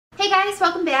guys,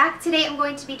 welcome back. Today I'm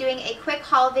going to be doing a quick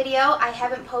haul video. I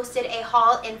haven't posted a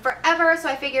haul in forever, so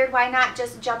I figured why not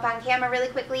just jump on camera really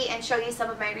quickly and show you some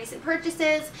of my recent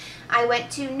purchases. I went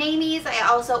to Naimie's, I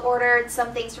also ordered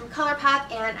some things from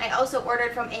Colourpop, and I also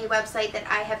ordered from a website that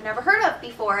I have never heard of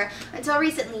before until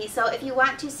recently. So if you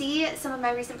want to see some of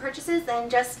my recent purchases, then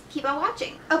just keep on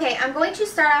watching. Okay, I'm going to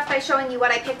start off by showing you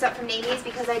what I picked up from Naimie's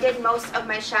because I did most of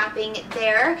my shopping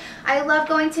there. I love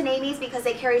going to Naimie's because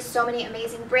they carry so many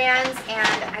amazing brands, and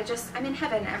I'm in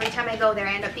heaven every time I go there.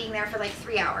 I end up being there for like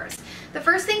 3 hours. The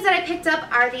first things that I picked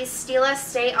up are these Stila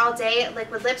Stay All Day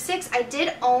liquid lipsticks. I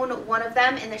did own one of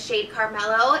them in the shade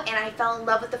Caramello, and I fell in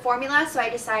love with the formula, so I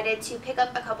decided to pick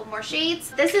up a couple more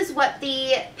shades. This is what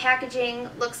the packaging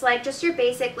looks like, just your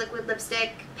basic liquid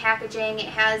lipstick packaging. It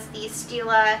has the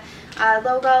Stila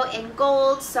logo in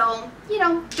gold, so you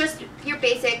know, just your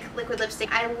basic liquid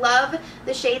lipstick. I love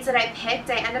the shades that I picked.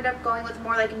 I ended up going with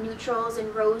more like neutrals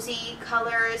and rosy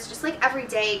colors, just like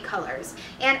everyday colors.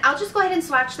 And I'll just go ahead and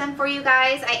swatch them for you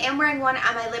guys. I am wearing one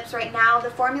on my lips right now.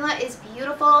 The formula is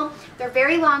beautiful. They're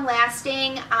very long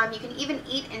lasting. You can even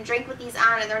eat and drink with these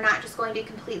on, and they're not just going to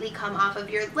completely come off of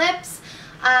your lips.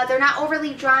 They're not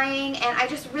overly drying, and I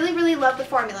just really love the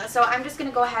formula, so I'm just going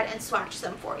to go ahead and swatch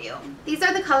them for you. These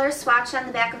are the colors swatched on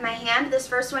the back of my hand. This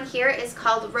first one here is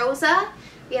called Rosa.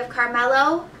 We have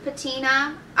Caramello,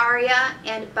 Patina, Aria,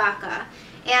 and Bacca.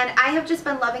 And I have just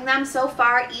been loving them so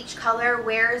far. Each color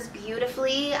wears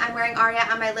beautifully. I'm wearing Aria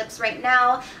on my lips right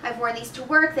now. I've worn these to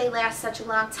work. They last such a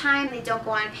long time. They don't go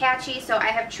on patchy, so I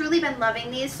have truly been loving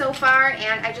these so far,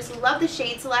 and I just love the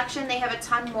shade selection. They have a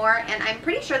ton more, and I'm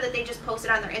pretty sure that they just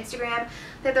posted on their Instagram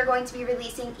that they're going to be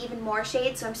releasing even more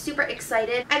shades, so I'm super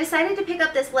excited. I decided to pick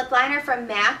up this lip liner from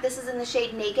MAC. This is in the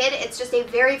shade Naked. It's just a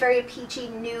very peachy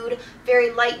nude,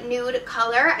 very light nude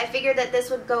color. I figured that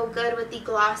this would go good with the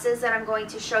glosses that I'm going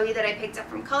to show you that I picked up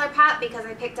from Colourpop, because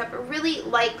I picked up really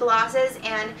light glosses,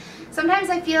 and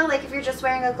sometimes I feel like if you're just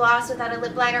wearing a gloss without a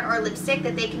lip liner or a lipstick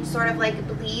that they can sort of like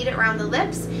bleed around the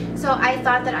lips. So I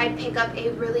thought that I'd pick up a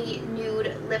really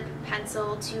nude lip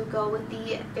pencil to go with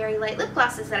the very light lip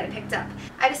glosses that I picked up.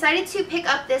 I decided to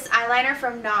pick up this eyeliner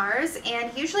from NARS,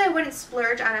 and usually I wouldn't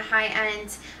splurge on a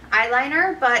high-end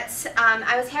eyeliner, but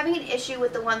I was having an issue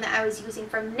with the one that I was using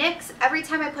from NYX. Every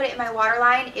time I put it in my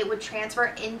waterline, it would transfer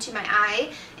into my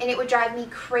eye, and it would drive me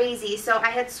crazy. So I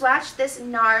had swatched this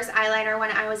NARS eyeliner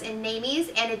when I was in Naimie's,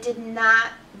 and it did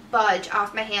not budge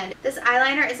off my hand. This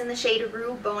eyeliner is in the shade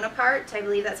Rue Boneparte. I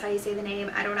believe that's how you say the name.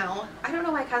 I don't know. I don't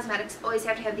know why cosmetics always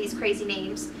have to have these crazy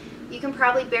names. You can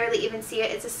probably barely even see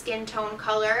it. It's a skin tone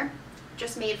color,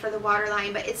 just made for the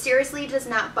waterline, but it seriously does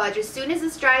not budge. As soon as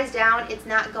this dries down, it's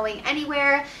not going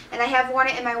anywhere, and I have worn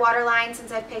it in my waterline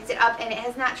since I've picked it up, and it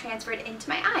has not transferred into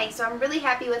my eye, so I'm really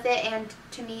happy with it, and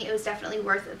to me it was definitely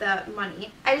worth the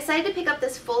money. I decided to pick up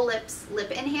this Fullips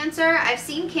Lip Enhancer. I've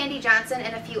seen Candy Johnson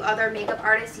and a few other makeup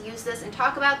artists use this and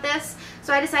talk about this,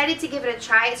 so I decided to give it a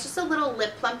try. It's just a little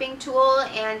lip plumping tool,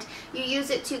 and you use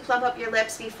it to plump up your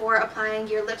lips before applying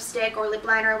your lipstick or lip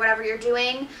liner or whatever you're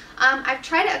doing. I've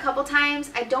tried it a couple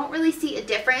times. I don't really see a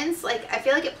difference. Like, I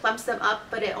feel like it plumps them up,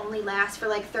 but it only lasts for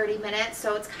like 30 minutes,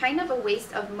 so it's kind of a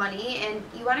waste of money, and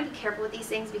you want to be careful with these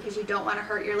things because you don't want to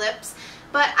hurt your lips.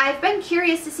 But I've been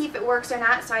curious to see if it works or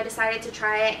not, so I decided to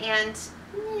try it, and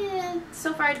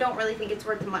so far I don't really think it's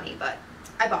worth the money, but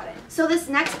I bought it. So this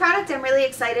next product I'm really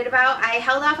excited about. I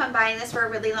held off on buying this for a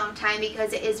really long time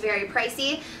because it is very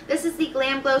pricey. This is the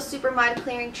Glam Glow Supermud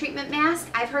Clearing Treatment Mask.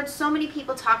 I've heard so many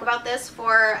people talk about this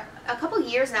for a couple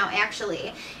years now,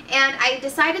 actually, and I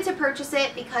decided to purchase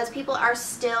it because people are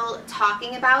still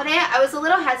talking about it. I was a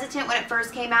little hesitant when it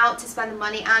first came out to spend the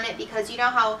money on it because you know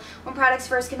how when products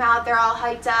first come out they're all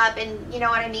hyped up, and you know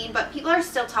what I mean, but people are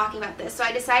still talking about this, so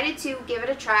I decided to give it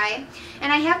a try,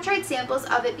 and I have tried samples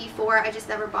of it before. I just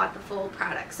never bought the full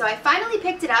product, so I finally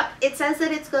picked it up. It says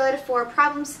that it's good for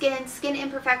problem skin, skin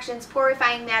imperfections, pore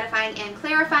refining, mattifying, and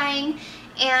clarifying.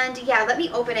 And yeah, let me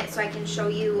open it so I can show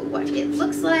you what it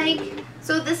looks like.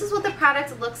 So this is what the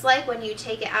product looks like when you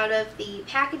take it out of the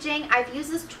packaging. I've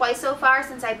used this twice so far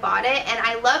since I bought it, and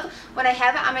I love when I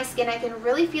have it on my skin. I can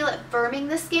really feel it firming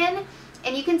the skin.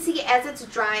 And you can see as it's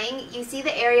drying, you see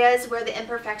the areas where the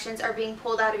imperfections are being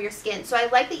pulled out of your skin. So I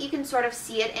like that you can sort of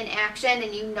see it in action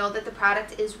and you know that the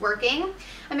product is working.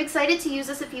 I'm excited to use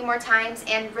this a few more times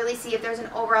and really see if there's an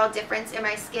overall difference in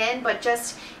my skin. But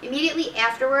just immediately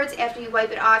afterwards, after you wipe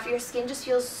it off, your skin just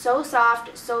feels so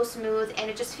soft, so smooth, and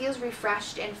it just feels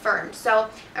refreshed and firm.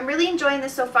 So I'm really enjoying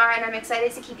this so far, and I'm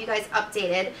excited to keep you guys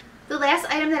updated. The last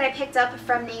item that I picked up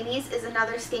from Naimie's is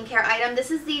another skincare item. This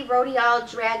is the Rodial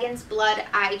Dragon's Blood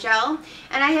Eye Gel,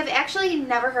 and I have actually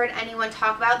never heard anyone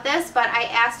talk about this, but I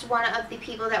asked one of the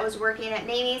people that was working at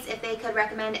Naimie's if they could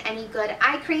recommend any good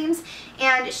eye creams,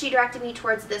 and she directed me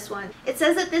towards this one. It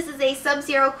says that this is a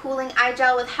sub-zero cooling eye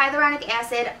gel with hyaluronic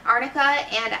acid, arnica,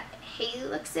 and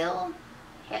haloxyl?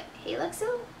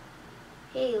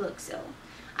 Haloxyl.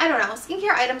 I don't know.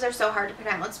 Skincare items are so hard to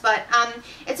pronounce, but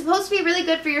it's supposed to be really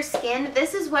good for your skin.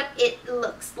 This is what it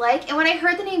looks like. And when I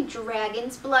heard the name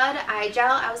Dragon's Blood Eye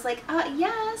Gel, I was like,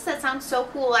 yes, that sounds so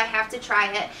cool. I have to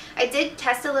try it. I did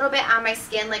test a little bit on my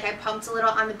skin. Like, I pumped a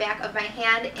little on the back of my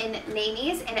hand in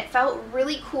Naimie's, and it felt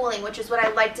really cooling, which is what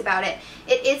I liked about it.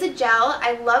 It is a gel.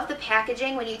 I love the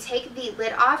packaging. When you take the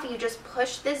lid off, you just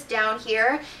push this down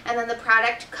here, and then the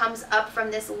product comes up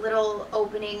from this little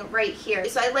opening right here.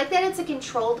 So I like that it's a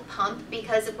controlled pump,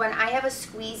 because when I have a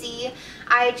squeezy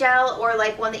eye gel or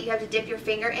like one that you have to dip your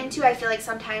finger into, I feel like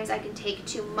sometimes I can take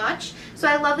too much. So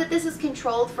I love that this is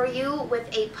controlled for you with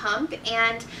a pump,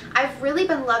 and I've really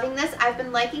been loving this. I've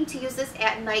been liking to use this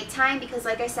at nighttime because,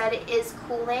 like I said, it is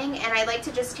cooling, and I like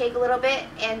to just take a little bit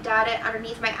and dot it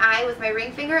underneath my eye with my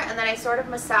ring finger, and then I sort of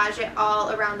massage it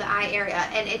all around the eye area,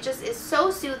 and it just is so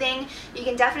soothing. You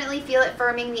can definitely feel it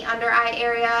firming the under eye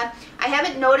area. I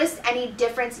haven't noticed any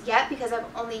difference yet because I've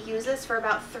only used this for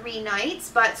about 3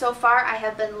 nights, but so far I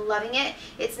have been loving it.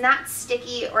 It's not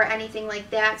sticky or anything like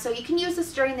that, so you can use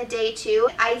this during the day too.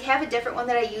 I have a different one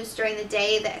that I use during the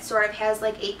day that sort of has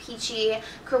like a peachy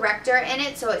corrector in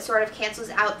it, so it sort of cancels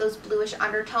out those bluish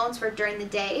undertones for during the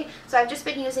day. So I've just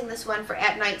been using this one for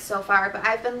at night so far, but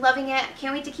I've been loving it.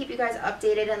 Can't wait to keep you guys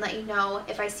updated and let you know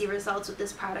if I see results with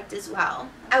this product as well.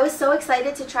 I was so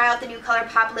excited to try out the new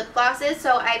Colourpop lip glosses,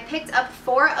 so I picked up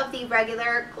 4 of the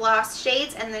regular gloss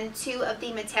shades and then 2 of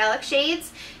the metallic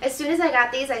shades. As soon as I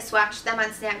got these, I swatched them on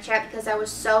Snapchat because I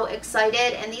was so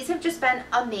excited, and these have just been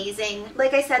amazing.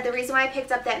 Like I said, the reason why I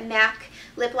picked up that MAC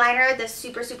lip liner, the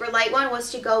super light one,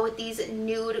 was to go with these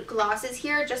nude glosses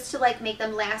here, just to like make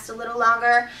them last a little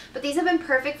longer. But these have been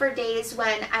perfect for days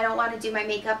when I don't want to do my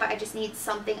makeup, but I just need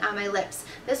something on my lips.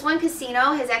 This one,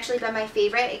 Casino, has actually been my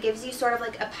favorite. It gives you sort of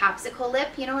like a popsicle lip,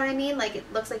 you know what I mean? Like,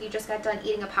 it looks like you just got done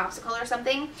eating a popsicle or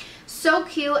something. So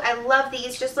cute. I love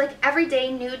these, just like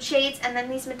everyday nude shades, and then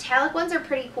these metallic ones are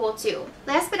pretty cool too.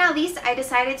 Last but not least, I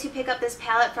decided to pick up this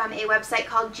palette from a website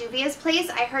called Juvia's Place.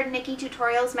 I heard Nikki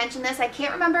Tutorials mention this. I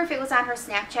can't remember if it was on her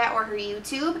Snapchat or her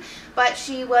YouTube, but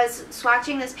she was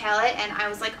swatching this palette, and I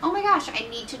was like, oh my gosh, I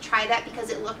need to try that because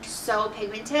it looked so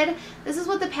pigmented. This is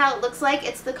what the palette looks like.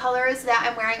 It's the colors that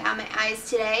I'm wearing on my eyes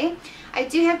today. I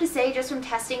do have to say, just from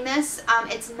testing this,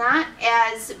 it's not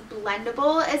as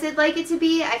blendable as I'd like it to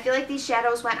be. I feel like these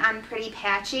shadows went on pretty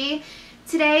patchy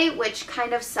today, which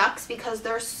kind of sucks because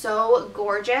they're so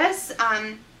gorgeous.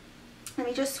 Let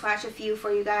me just swatch a few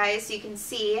for you guys so you can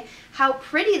see how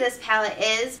pretty this palette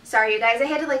is. Sorry you guys, I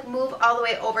had to like move all the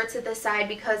way over to this side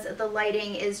because the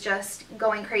lighting is just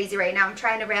going crazy right now. I'm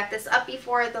trying to wrap this up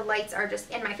before the lights are just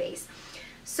in my face.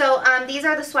 So these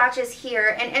are the swatches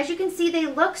here, and as you can see, they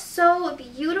look so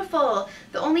beautiful.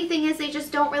 The only thing is they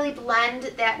just don't really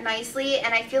blend that nicely,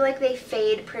 and I feel like they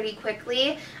fade pretty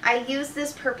quickly. I use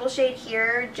this purple shade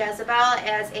here, Jezebel,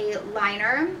 as a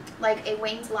liner, like a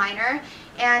winged liner,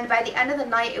 and by the end of the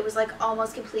night it was like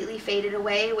almost completely faded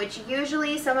away, which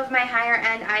usually some of my higher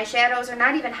end eyeshadows, or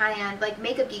not even high end, like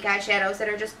Makeup Geek eyeshadows that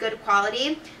are just good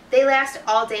quality, they last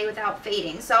all day without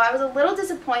fading. So I was a little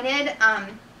disappointed.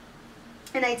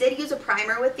 And I did use a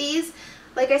primer with these.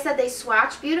 Like I said, they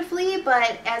swatch beautifully,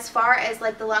 but as far as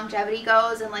like the longevity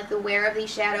goes and like the wear of these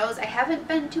shadows, I haven't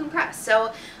been too impressed.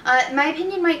 So my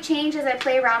opinion might change as I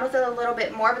play around with it a little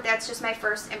bit more, but that's just my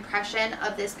first impression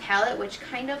of this palette, which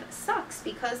kind of sucks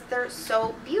because they're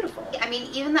so beautiful. I mean,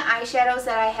 even the eyeshadows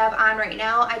that I have on right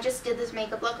now, I just did this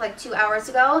makeup look like 2 hours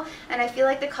ago, and I feel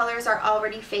like the colors are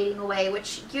already fading away,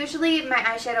 which usually my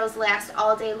eyeshadows last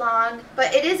all day long.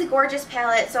 But it is a gorgeous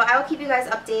palette, so I will keep you guys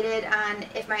updated on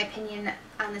if my opinion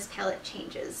on this palette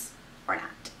changes or not.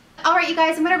 Alright you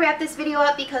guys, I'm going to wrap this video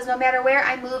up because no matter where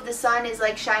I move, the sun is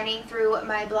like shining through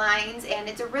my blinds, and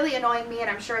it's really annoying me, and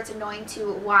I'm sure it's annoying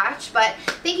to watch. But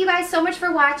thank you guys so much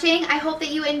for watching. I hope that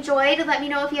you enjoyed. Let me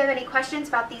know if you have any questions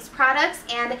about these products,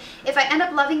 and if I end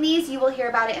up loving these, you will hear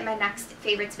about it in my next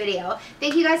favorites video.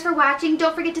 Thank you guys for watching.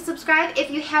 Don't forget to subscribe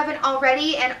if you haven't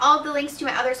already, and all of the links to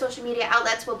my other social media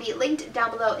outlets will be linked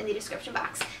down below in the description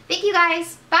box. Thank you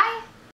guys. Bye!